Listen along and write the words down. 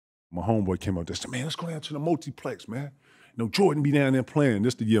my homeboy came up there and said, man, let's go down to the multiplex, man. You know, Jordan be down there playing.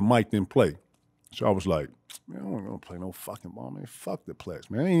 This the year Mike didn't play. So I was like, man, I don't want to play no fucking ball, man. Fuck the plex,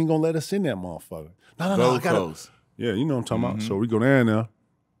 man. They ain't gonna let us in that motherfucker. No, I gotta. Yeah, you know what I'm talking about. So we go down there,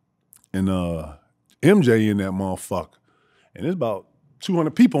 and MJ in that motherfucker. And there's about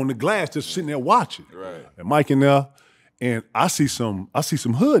 200 people on the glass just sitting there watching. Right. And Mike in there. And I see some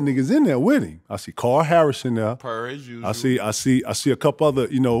hood niggas in there with him. I see Carl Harris in there. Per as usual. I see a couple other,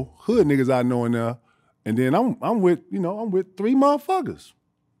 you know, hood niggas I know in there. And then I'm with three motherfuckers.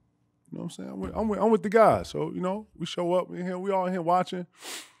 You know what I'm saying? I'm with the guys. So, you know, we show up in here, we all in here watching.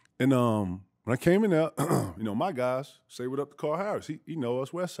 And when I came in there, you know, my guys say what up to Carl Harris. He know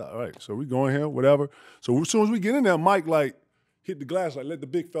us West Side. All right. So we go in here, whatever. So as soon as we get in there, Mike like hit the glass, like, let the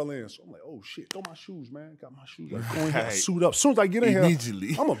big fella in. So I'm like, oh, shit, throw my shoes, man. Got my shoes. Like, go in here, suit up. As soon as I get in here,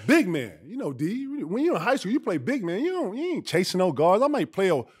 I'm a big man. You know, D, when you're in high school, you play big man. You ain't chasing no guards. I might play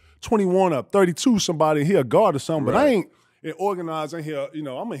a 21 or 32 somebody here, a guard or something, but I ain't organized in here. You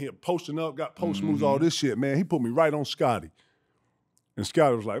know, I'm in here posting up, got post moves, all this shit, man. He put me right on Scottie. And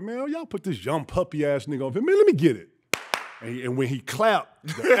Scottie was like, man, y'all put this young puppy-ass nigga on. Man, let me get it. And when he clapped,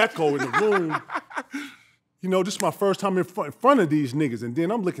 the echo in the room, you know, this is my first time in front of these niggas. And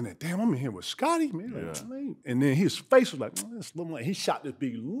then I'm looking at, damn, I'm in here with Scottie, man. Like, man. And then his face was like, this little man. He shot this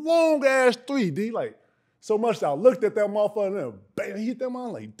big, long-ass 3D, like, so much that I looked at that motherfucker and bam, he hit that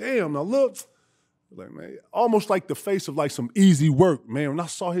motherfucker. Like, damn, now look. Like, man, almost like the face of like some easy work, man. When I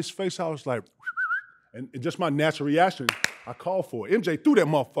saw his face, I was like, and just my natural reaction, I called for it. MJ threw that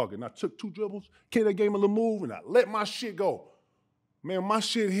motherfucker, and I took 2 dribbles, gave that game a little move, and I let my shit go. Man, my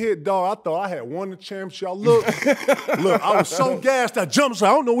shit hit, dog. I thought I had won the championship. I look, I was so gassed, I jumped. So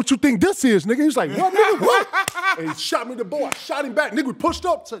I don't know what you think this is, nigga. He's like, what, nigga, what? And he shot me the ball. I shot him back. Nigga pushed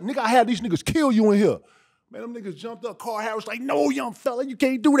up. Said, nigga, I had these niggas kill you in here. Man, them niggas jumped up. Carl Harris like, no, young fella, you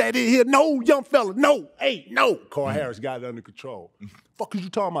can't do that in here. No, young fella, no, hey, no. Carl Harris got it under control. Fuck is you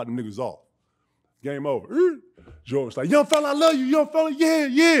talking about? Them niggas off. Game over. Jordan's like, young fella, I love you, young fella,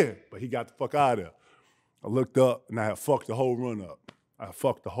 yeah. But he got the fuck out of there. I looked up, and I had fucked the whole run up.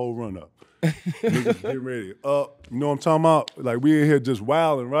 Niggas getting ready up. You know what I'm talking about? Like, we in here just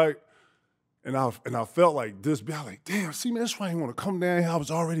wilding, right? And I felt like this. I was like, damn, see, man, that's why I didn't want to come down here. I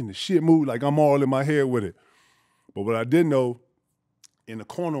was already in the shit mood. Like, I'm all in my head with it. But what I didn't know, in the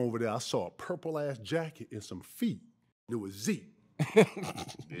corner over there, I saw a purple-ass jacket and some feet. It was Zeke.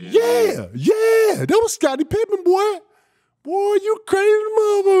 Yeah. That was Scottie Pippen, boy. Boy, you crazy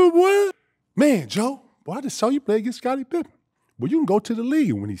motherfucker, boy. Man, Joe, boy, I just saw you play against Scottie Pippen. Well, you can go to the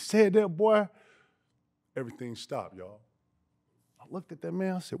league. When he said that, boy, everything stopped, y'all. I looked at that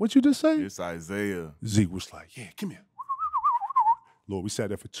man, I said, what you just say? It's Isiah. Zeke was like, yeah, come here. Lord, we sat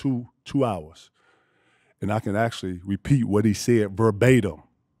there for two hours. And I can actually repeat what he said verbatim.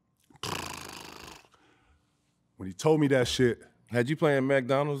 When he told me that shit. Had you playing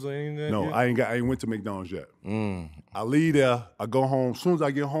McDonald's or anything? No, I ain't went to McDonald's yet. I leave there, I go home. As soon as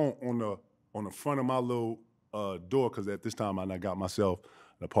I get home, on the front of my little door, because at this time I got myself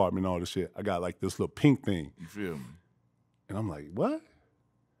an apartment and all this shit, I got like this little pink thing. You feel me? And I'm like, what?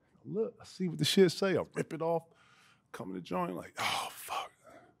 Look, I see what the shit say. I rip it off, come in the joint, like, oh, fuck.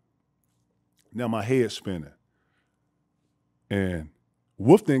 Now my head's spinning. And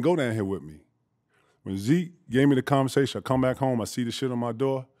Wolf didn't go down here with me. When Zeke gave me the conversation, I come back home, I see the shit on my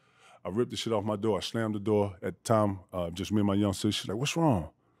door. I ripped the shit off my door. I slammed the door. At the time, just me and my young sister, she's like, what's wrong?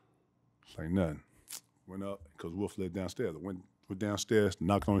 It's like, nothing. Went up, because Wolf lived downstairs. I went downstairs,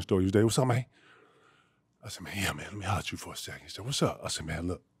 knocked on his door. He was there. What's up, man? I said, man, yeah, man, let me holler at you for a second. He said, what's up? I said, man,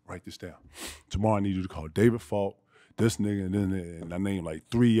 look, write this down. Tomorrow I need you to call David Falk, this nigga, and I named like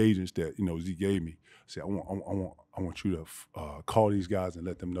 3 agents that, you know, Zeke gave me. I said, I want you to call these guys and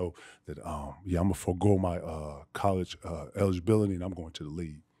let them know that, yeah, I'm going to forego my college eligibility and I'm going to the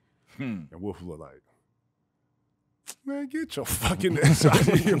league. And Wolf was like, man, get your fucking ass out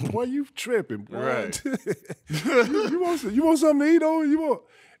of here, boy. You tripping, boy. Right. you want something to eat over? You want?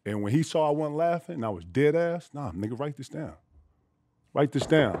 And when he saw I wasn't laughing and I was dead ass, nah, nigga, write this down. Write this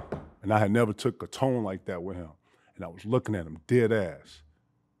down. And I had never took a tone like that with him. And I was looking at him dead ass.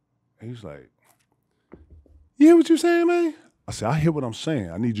 And he's like, you hear what you saying, man? I said, I hear what I'm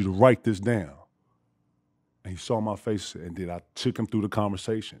saying. I need you to write this down. And he saw my face, and then I took him through the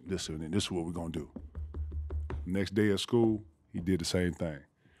conversation. This is what we're going to do. Next day at school, he did the same thing.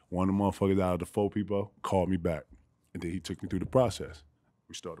 One of the motherfuckers out of the 4 people called me back, and then he took me through the process.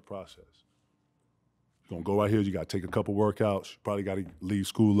 We started the process. You're going to go out here, you got to take a couple workouts, you probably got to leave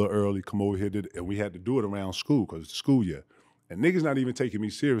school a little early, come over here, and we had to do it around school because it's the school year. And niggas not even taking me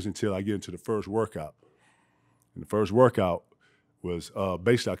serious until I get into the first workout. In the first workout, was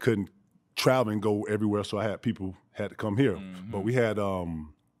basically I couldn't travel and go everywhere, so I had people had to come here. But we had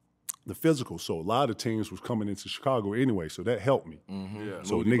the physical, so a lot of teams was coming into Chicago anyway, so that helped me. Yeah,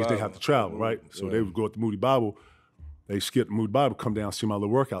 So Moody niggas Bible. didn't have to travel, right? So they would go at the Moody Bible. They skipped the Moody Bible, come down, see my little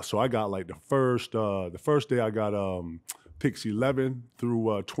workout. So I got like the first day I got picks 11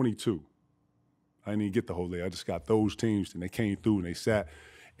 through 22. I didn't even get the whole day. I just got those teams, and they came through and they sat.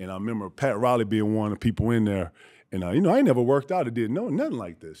 And I remember Pat Riley being one of the people in there. And I ain't never worked out or did nothing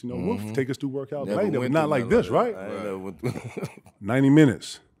like this. Wolf take us through workouts. I ain't never not like this, right? I ain't never went 90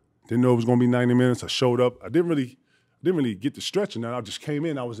 minutes. Didn't know it was gonna be 90 minutes. I showed up. I didn't really get to stretching. I just came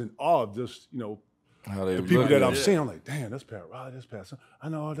in. I was in awe of just how they the people that I'm seeing. I'm like, damn, that's Pat Riley, that's Pat. I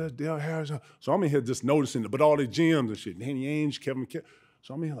know that's Dale Harris. So I'm in here just noticing, but all the gyms and shit, Danny Ainge, Kevin.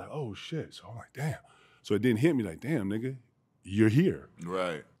 So I'm in here like, oh shit. So I'm like, damn. So it didn't hit me like, damn, nigga, you're here.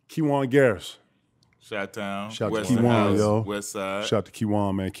 Right. Kewan Garris. Shot-town. Shout out West to Kewan, Side, yo. West Side. Shout out to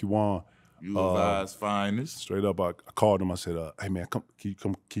Kewan, man. Kewan. U of I's finest. Straight up, I called him. I said, hey, man, can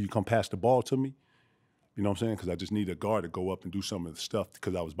you come pass the ball to me? You know what I'm saying? Because I just need a guard to go up and do some of the stuff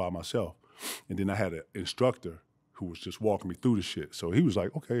because I was by myself. And then I had an instructor who was just walking me through the shit. So he was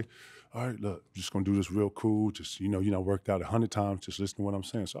like, okay, all right, look, just going to do this real cool. Just, worked out 100 times. Just listen to what I'm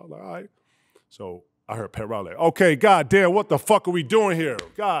saying. So I was like, all right. So I heard Pat Riley, okay, goddamn, what the fuck are we doing here?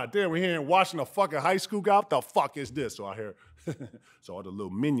 Goddamn, we're here in Washington, fucking high school guy. What the fuck is this? So I heard, so all the little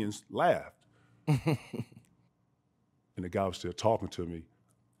minions laughed. And the guy was still talking to me.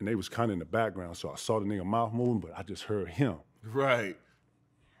 And they was kind of in the background, so I saw the nigga mouth moving, but I just heard him. Right.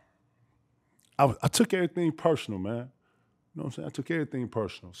 I took everything personal, man. You know what I'm saying? I took everything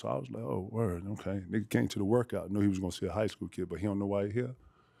personal. So I was like, oh, word, okay. Nigga came to the workout, knew he was gonna see a high school kid, but he don't know why he here.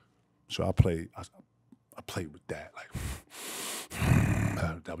 So I played with that, like,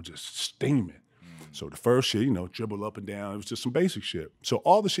 that was just steaming. So the first shit, dribble up and down, it was just some basic shit. So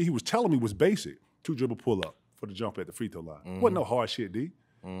all the shit he was telling me was basic. 2 dribble pull up for the jump at the free throw line. Wasn't no hard shit, D.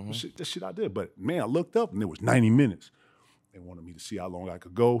 That shit I did. But man, I looked up and it was 90 minutes. They wanted me to see how long I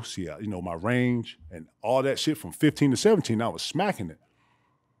could go, see how, my range, and all that shit from 15 to 17, I was smacking it.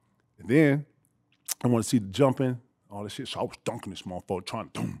 And then I wanted to see the jumping, all that shit. So I was dunking this motherfucker, trying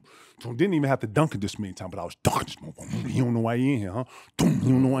to didn't even have to dunk it this many times, but I was dunking this motherfucker. You don't know why he in here, huh? You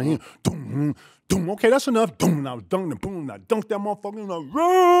don't know why he in here. Okay, that's enough. And I was dunking it, boom, and I dunked that motherfucker, and I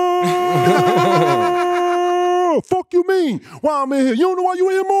fuck you mean? Why I'm in here? You don't know why you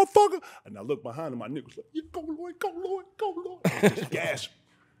in here, motherfucker? And I looked behind him, my nigga was like, yeah, go, Lloyd, go, Lloyd, go, Lloyd. Just gas.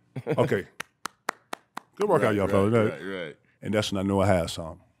 Okay. Good workout, y'all fellas. Right. And that's when I knew I had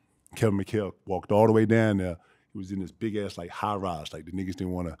something. Kevin McHale walked all the way down there. He was in this big ass like high rise, like the niggas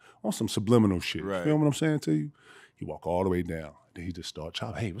didn't want to, on some subliminal shit. Right. You feel what I'm saying to you? He walked all the way down. Then he just started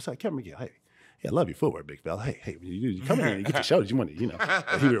chopping. Hey, what's up, Kevin McHale? Hey, I love your footwork, big fella. Hey, you come in here and get your shoulders, you want to,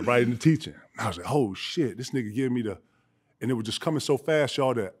 And he went right into teaching. I was like, oh shit, this nigga giving me and it was just coming so fast,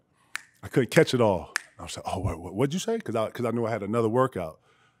 y'all, that I couldn't catch it all. I was like, oh, what'd you say? Because I knew I had another workout.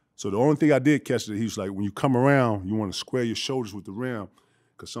 So the only thing I did catch it, he was like, when you come around, you want to square your shoulders with the rim,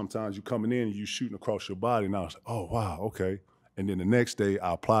 because sometimes you coming in and you shooting across your body. And I was like, oh, wow, okay. And then the next day,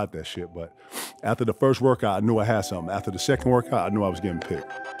 I applied that shit. But after the first workout, I knew I had something. After the second workout, I knew I was getting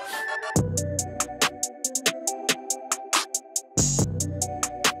picked.